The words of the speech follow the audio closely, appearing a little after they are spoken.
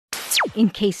in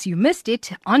case you missed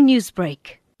it on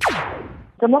Newsbreak.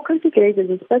 Democracy Gate is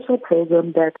a special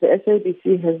program that the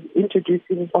SABC has introduced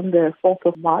on the 4th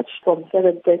of March from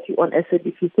 7:30 on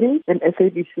SABC 3 and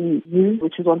SABC News,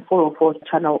 which is on 404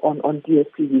 channel on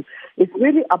DSTV. It's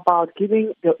really about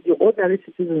giving the ordinary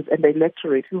citizens and the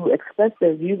electorate to express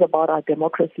their views about our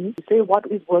democracy, to say what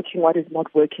is working, what is not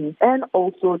working, and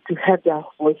also to have their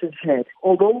voices heard.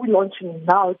 Although we're launching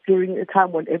now during a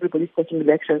time when everybody's taking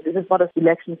elections, this is not an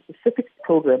election-specific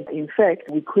program. In fact,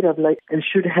 we could have and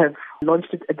should have launched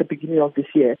it at the beginning of this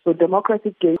year. So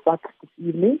Democratic Gate starts this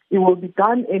evening. It will be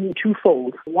done in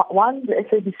twofold. One, the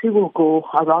SABC will go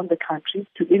around the country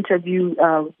to interview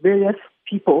various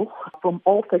people from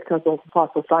all sectors of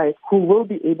our society who will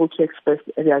be able to express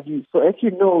their views. So as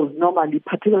you know, normally,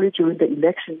 particularly during the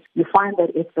elections, you find that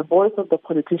if the voice of the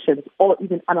politicians or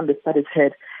even analysts is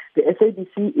heard, the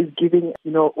SABC is giving,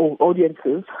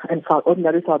 audiences and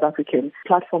ordinary South Africans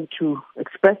platform to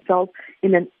express themselves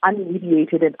in an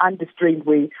unmediated and unrestrained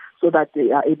way so that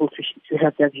they are able to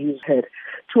have their views heard.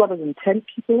 210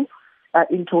 people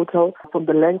in total from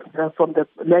the length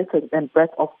and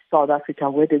breadth of South Africa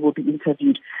where they will be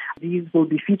interviewed. These will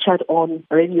be featured on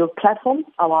radio platforms,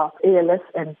 our ALS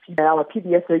and our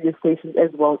PBS radio stations,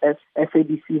 as well as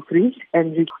SABC3.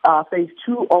 And phase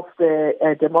 2 of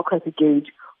the Democratic Gate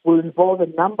will involve a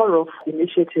number of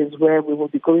initiatives where we will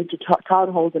be going to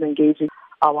town halls and engaging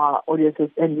our audiences,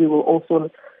 and we will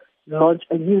also launch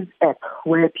a news app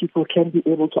where people can be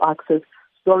able to access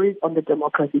stories on the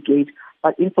Democracy Gate,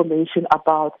 but information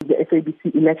about the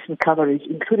SABC election coverage,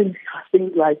 including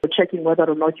things like checking whether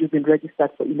or not you've been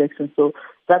registered for elections. So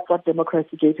that's what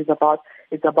Democracy Gate is about.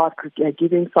 It's about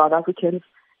giving South Africans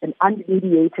an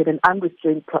unmediated and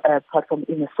unrestrained platform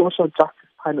in a social justice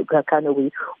kind of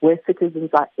way, where citizens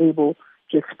are able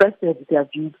to express their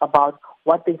views about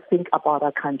what they think about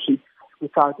our country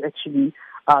without actually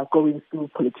going through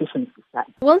politicians.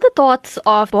 Will the thoughts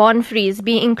of Born Frees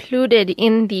be included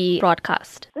in the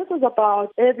broadcast? This is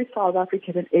about every South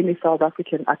African and any South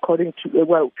African according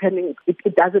to,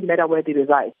 it doesn't matter where they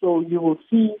reside. So you will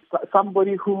see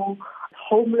somebody who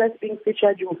homeless being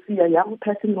featured, you will see a young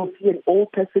person, you will see an old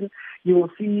person, you will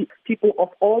see people of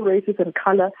all races and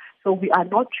color. So we are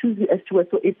not choosy as to it.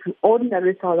 So it's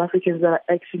ordinary South Africans that are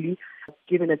actually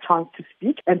given a chance to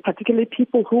speak, and particularly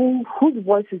people whose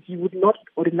voices you would not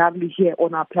ordinarily hear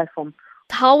on our platform.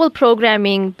 How will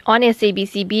programming on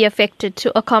SABC be affected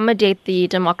to accommodate the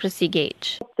Democracy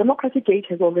Gate? Democracy Gate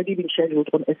has already been scheduled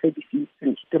on SABC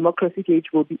 3. Democracy Gate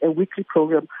will be a weekly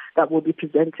program that will be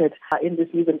presented in this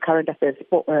news and current affairs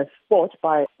sport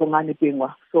by Bongani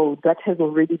Bengwa. So that has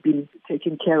already been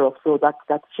taken care of. So that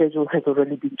schedule has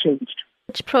already been changed.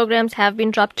 Which programs have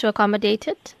been dropped to accommodate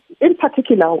it? In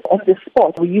particular, on the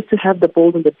sport, we used to have The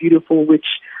Bold and the Beautiful, which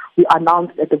we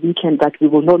announced at the weekend that we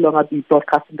will no longer be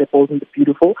broadcasting The Bold and the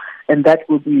Beautiful, and that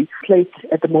will be placed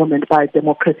at the moment by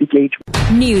Democracy Gate.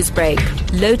 Newsbreak,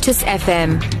 Lotus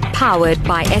FM, powered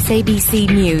by SABC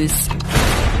News.